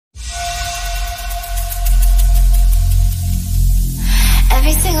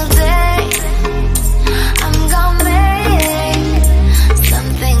single day I'm gonna make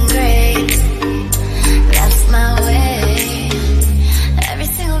something great. That's my way. Every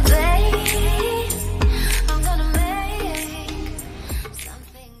single day I'm gonna make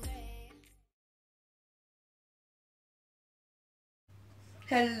something great.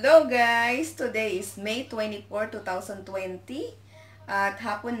 Hello guys! Today is May 24, 2020 at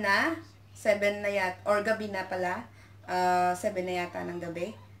hapon na, 7 na yata, or gabi na pala, 7 na yata ng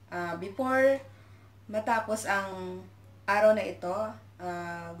gabi. Before matapos ang araw na ito,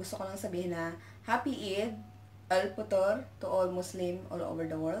 gusto ko lang sabihin na Happy Eid al-Fitr to all Muslim all over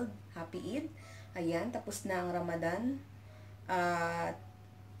the world. Happy Eid! Ayan, tapos na ang Ramadan. At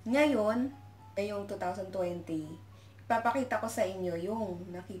ngayon, ay yung 2020, papakita ko sa inyo yung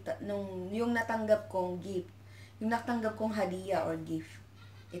yung natanggap kong gift. Yung natanggap kong hadiya or gift.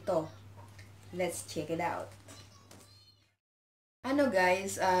 Ito. Let's check it out. Ano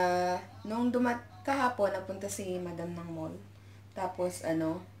guys, nung kahapon napunta si Madam ng mall. Tapos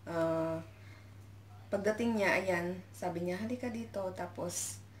pagdating niya, ayan, sabi niya, halika dito.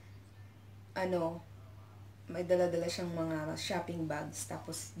 Tapos may dala-dala siyang mga shopping bags.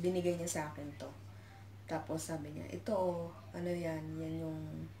 Tapos binigay niya sa akin to. Tapos sabi niya, ito, yan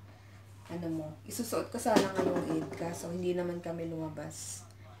yung, mo, isusuot ko sana ngayong Eid, kaso hindi naman kami lumabas.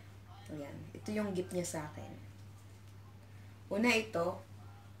 Ayan, ito yung gift niya sa akin. Una ito,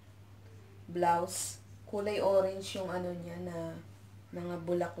 blouse, kulay orange yung niya na, mga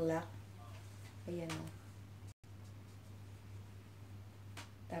bulaklak. Ayan o.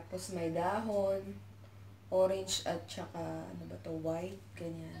 Tapos may dahon, orange at saka, white,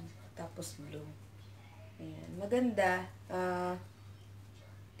 ganyan. Tapos blue. Ayan, maganda.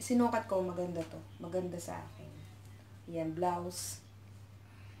 Sinukat ko, maganda to. Maganda sa akin. Ayan, blouse.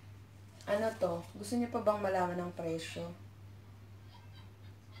 Ano to? Gusto niyo pa bang malaman ng presyo?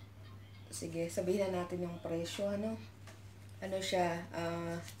 Sige, sabihin na natin yung presyo. Ano siya?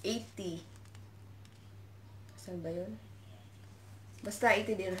 80. Saan ba yun? Basta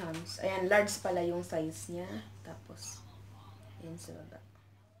 80 dirhams. Ayan, large pala yung size niya. Tapos, ayan sa baba.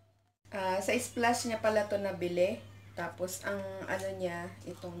 Sa splash niya pala to nabili. Tapos, ang niya,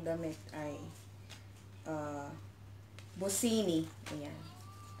 itong damit ay Busini. Ayan.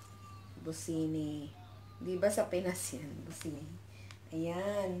 Busini. Di ba sa Pinas yan? Busini.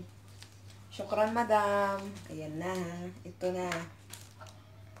 Ayan. Syukran, madam. Ayan na. Ito na.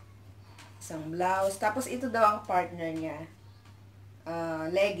 Isang blouse. Tapos, ito daw ang partner niya.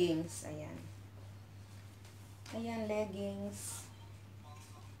 Leggings. Ayan. Ayan, leggings.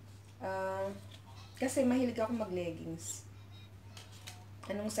 Kasi mahilig ako mag-leggings.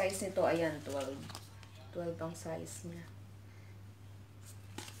 Anong size nito? Ayan, 12. 12 ang size niya.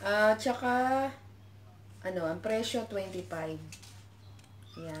 Tsaka, ang presyo, 25.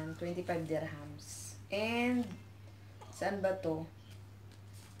 Ayan, 25 dirhams. And, saan ba to?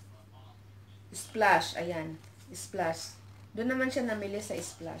 Splash, ayan. Splash. Doon naman siya namili sa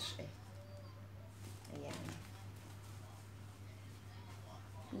Splash, eh. Ayan.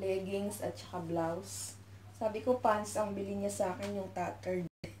 Leggings at saka blouse. Sabi ko pants ang bili niya sa akin, yung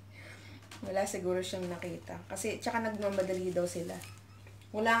tattered. Wala siguro siyang nakita. Kasi, tsaka nagmamadali daw sila.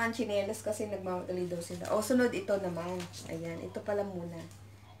 Wala nga tsinelas kasi nagmamadali daw sila. O, sunod ito naman. Ayan, ito pala muna.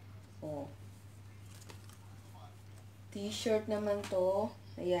 O. T-shirt naman to.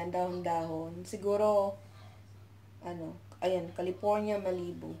 Ayan, dahon-dahon. Siguro, ayan, California,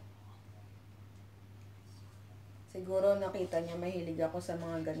 Malibu. Siguro nakita niya, mahilig ako sa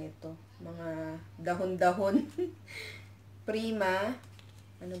mga ganito. Mga dahon-dahon. Prima.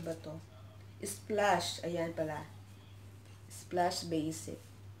 Ano ba to? Splash. Ayan pala. Splash basic.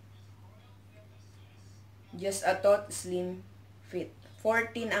 Just a thought slim fit.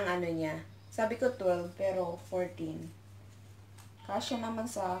 14 ang niya. Sabi ko 12 pero 14. Kasya naman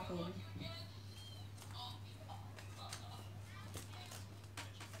sa akin.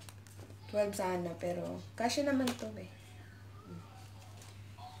 Sana, pero kasya naman to eh.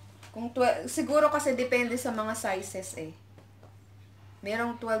 Kung 12, siguro kasi depende sa mga sizes eh.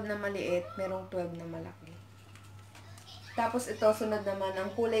 Merong 12 na maliit, merong 12 na malaki. Tapos ito, sunod naman, ang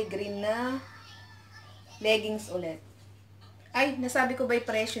kulay green na leggings ulit. Ay, nasabi ko ba yung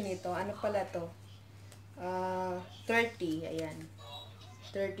presyo nito? Ano pala to? 30, ayan.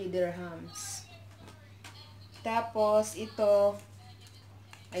 30 dirhams. Tapos, ito,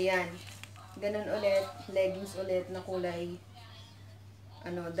 ayan. Ganun ulit, leggings ulit na kulay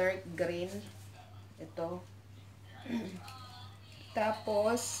dark green. Ito.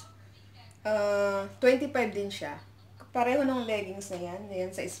 Tapos 25 din siya. Pareho ng leggings na yan.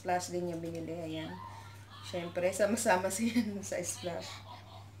 Ayan, sa Splash din niya binili. Ayan. Syempre, sama-sama siya sa Splash.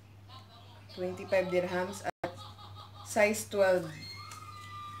 25 dirhams at size 12.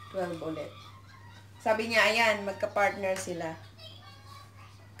 12 ulit. Sabi niya, ayan, magka-partner sila.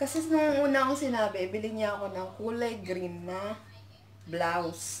 Kasi nung una akong sinabi, bili niya ako ng kulay green na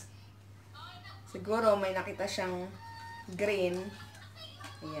blouse. Siguro may nakita siyang green.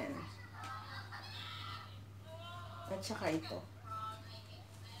 Ayan. At saka ito.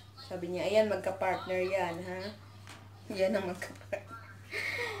 Sabi niya, ayan, magka-partner yan, ha? Yan ang magka-partner.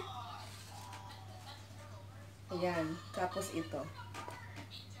 Ayan. Tapos ito.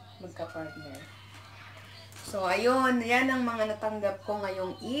 Magka-partner. So, ayun. Yan ang mga natanggap ko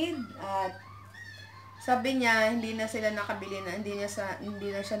ngayong Eid. At sabi niya, hindi na siya nakabili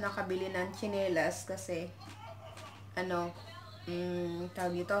ng tsinelas kasi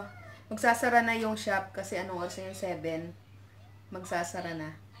tawag ito. Magsasara na yung shop kasi anong oras yung 7. Magsasara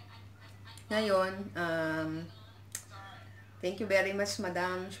na. Ngayon, thank you very much,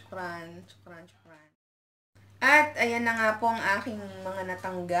 madam. Shukran. At ayan na nga po ang aking mga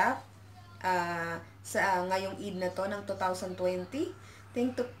natanggap sa ngayong Eid na to ng 2020.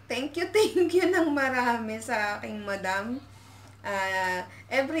 Thank you ng marami sa aking madam.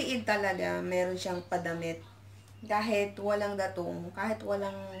 Every Eid talaga meron siyang padamit. Kahit walang datong, kahit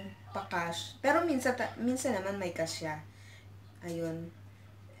walang pa-cash. Pero minsan naman may cash siya. Ayun.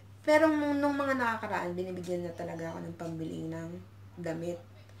 Pero nung mga nakakaraan, binibigyan na talaga ako ng pambili ng damit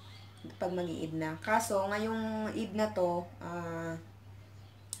pag mag-Eid na. Kaso, ngayong Eid na to,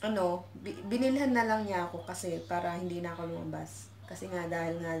 binilhan na lang niya ako kasi para hindi na ako lumabas. Kasi nga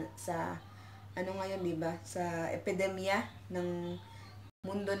dahil nga sa ngayon, 'di ba? Sa epidemya ng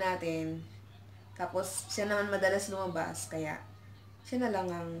mundo natin. Tapos siya naman madalas lumabas, kaya siya na lang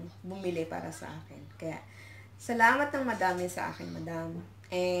ang bumili para sa akin. Kaya salamat ng madami sa akin, madam.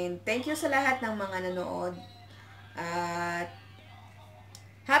 And thank you sa lahat ng mga nanood. At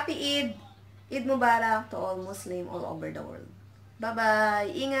Happy Eid! Eid Mubarak to all Muslim all over the world.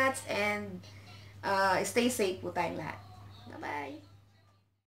 Bye-bye! Ingat and stay safe po tayong lahat. Bye-bye!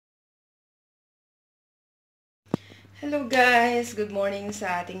 Hello guys! Good morning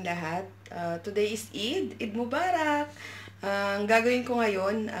sa ating lahat. Today is Eid. Eid Mubarak! Ang gagawin ko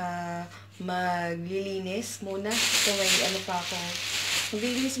ngayon, maglilinis muna. So may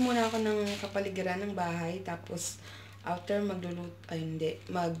maglilinis muna ako ng kapaligiran ng bahay. Tapos after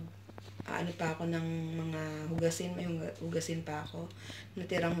pa ako ng mga hugasin. May hugasin pa ako.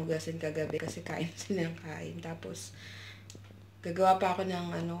 Natirang hugasin kagabi kasi kain sila ng kain. Tapos gagawa pa ako ng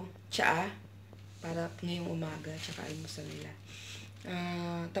tsaa para ngayong umaga, tsaka almusal nila.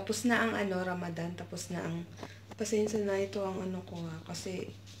 Tapos na ang Ramadan, tapos na ang pasensya na ito ang ko kasi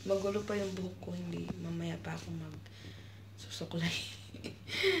magulo pa yung buhok ko, hindi mamaya pa ako magsusuklay.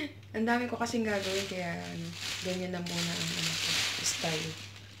 Ang dami ko kasing gagawin kaya ganyan na muna ang style,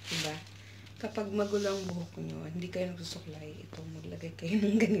 diba? Kapag magulo ang buhok nyo, hindi kayo nagsusuklay, ito maglagay kayo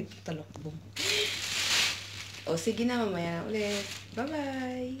ng ganito talokbong. O sige na, mamaya ulit.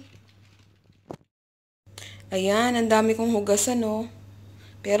 Bye-bye! Ayan, ang dami kong hugasan,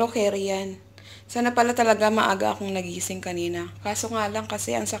 pero carry yan. Sana pala talaga maaga akong nagising kanina. Kaso nga lang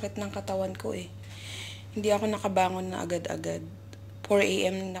kasi ang sakit ng katawan ko eh. Hindi ako nakabangon na agad-agad. 4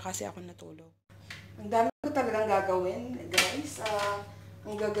 AM na kasi ako natulog. Ang dami ko talagang gagawin, guys.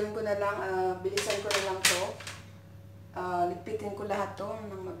 Ang gagawin ko na lang, bilisan ko na lang to. Ligpitin ko lahat to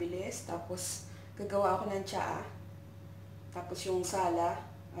ng mabilis. Tapos gagawa ako ng tsaa. Tapos yung sala,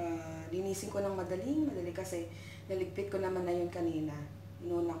 linisin ko ng madali kasi naligpit ko naman na yun kanina.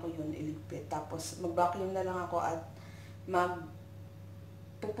 Inuna ko yun, iligpit. Tapos mag-vacuum na lang ako at magpupunas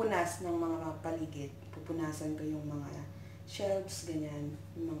ng mga paligid. Pupunasan ko yung mga shelves, ganyan,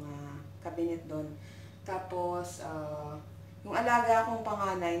 yung mga cabinet doon. Tapos, yung alaga akong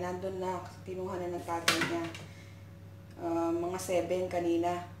panganay, nandun na, kinuha na ng tatay niya. Mga 7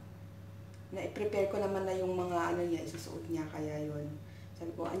 kanina. Na-prepare ko naman na yung mga niya, isusuot niya, kaya yun.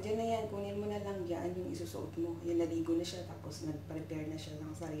 Sabi ko, andyan na yan, kunin mo na lang yan yung isusuot mo. Yan, naligo na siya, tapos nag-prepare na siya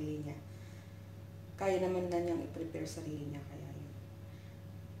ng sarili niya. Kaya naman na niyang i-prepare sarili niya, kaya yun.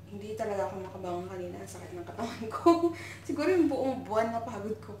 Hindi talaga ako makabangon kanina, sakit ng katawan ko. Siguro yung buong buwan na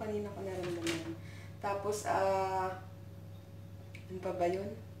pagod ko kanina ko naramdaman. Tapos, ano pa ba yun?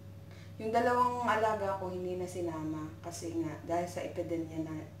 Yung dalawang alaga ko hindi na sinama kasi nga, dahil sa epidemya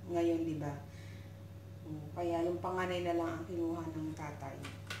na ngayon, di ba? Kaya yung panganay na lang ang kinuha ng tatay.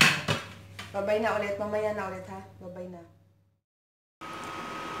 Babay na ulit. Mamaya na ulit, ha? Babay na.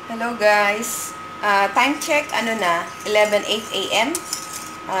 Hello, guys. Time check, 11:08 AM.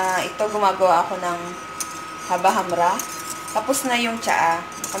 Ito, gumagawa ako ng haba-hamra. Tapos na yung tsaa.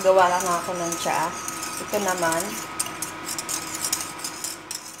 Nakagawa lang ako ng tsaa. Ito naman.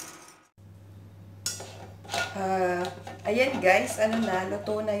 Ayan guys,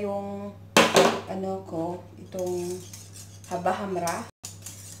 luto na yung itong haba-hamra.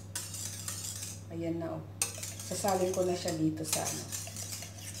 Ayan na oh. Sasalin ko na siya dito sa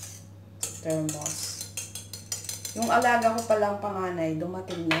thermos. Yung alaga ko palang panganay,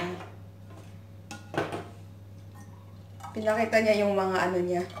 dumating na. Pinakita niya yung mga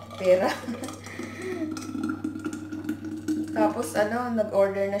niya, pera. Tapos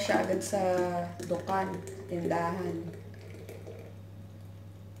nag-order na siya agad sa dukan, tindahan.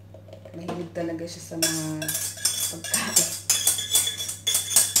 Mahilig talaga siya sa mga pagkain.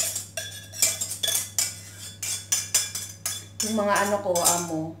 Yung mga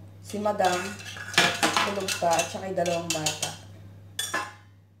amo, si Madam, tulog pa, at saka yung dalawang bata.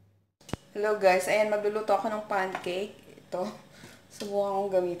 Hello guys, ayan, magluluto ako ng pancake. Ito, subukan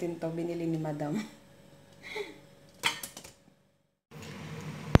kong gamitin to, binili ni Madam.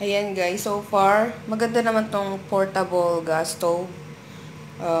 Ayan guys, so far, maganda naman tong portable gas stove.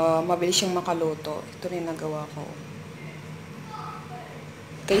 Mabilis siyang makaluto. Ito rin nagawa ko.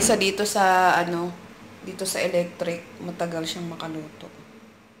 Kaysa dito sa dito sa electric, matagal siyang makaluto.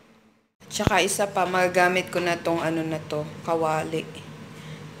 Tsaka isa pa, magagamit ko na tong na to, kawali.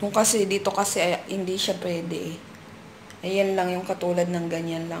 Dito kasi hindi siya pwede eh. Ayan lang yung katulad ng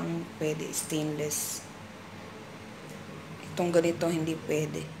ganyan lang pwede, stainless. Itong ganito hindi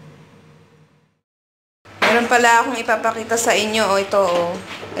pwede. Meron pala akong ipapakita sa inyo. Ito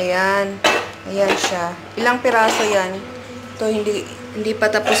Ayan. Ayan siya. Ilang piraso yan. Ito hindi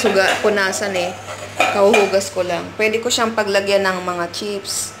pa tapos punasan eh. Kauhugas ko lang. Pwede ko siyang paglagyan ng mga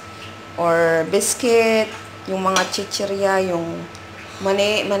chips or biscuit, yung mga chichirya, yung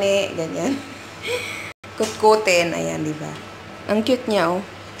mani, ganyan. Kutkutin. Ayan, diba? Ang cute niya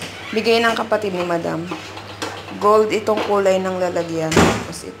Bigay ng kapatid ni Madam. Gold itong kulay ng lalagyan.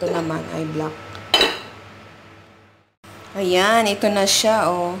 Tapos ito naman ay black. Ayan, ito na siya,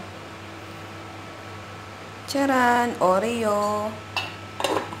 Charan, Oreo.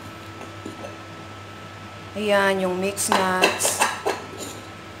 Ayan, yung mixed nuts.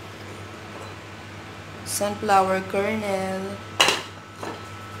 Sunflower kernel.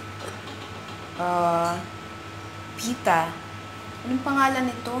 Pita. Anong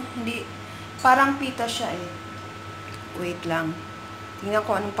pangalan nito? Hindi, parang pita siya eh. Wait lang. Tingnan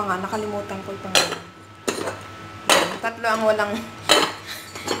ko anong pangalan. Nakalimutan ko yung pangalan. Tatlo ang walang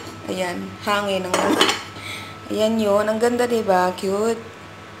ayan, hangin ang ayan yun, ang ganda diba, cute.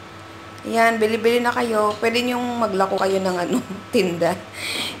 Ayan, bili-bili na kayo. Pwede nyong maglako kayo ng tinda.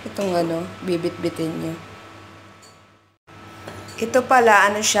 Itong bibit-bitin nyo. Ito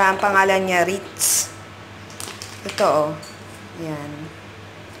pala, siya, ang pangalan niya, Ritz. Ito ayan,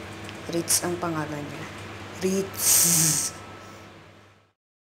 Ritz ang pangalan niya, Ritz.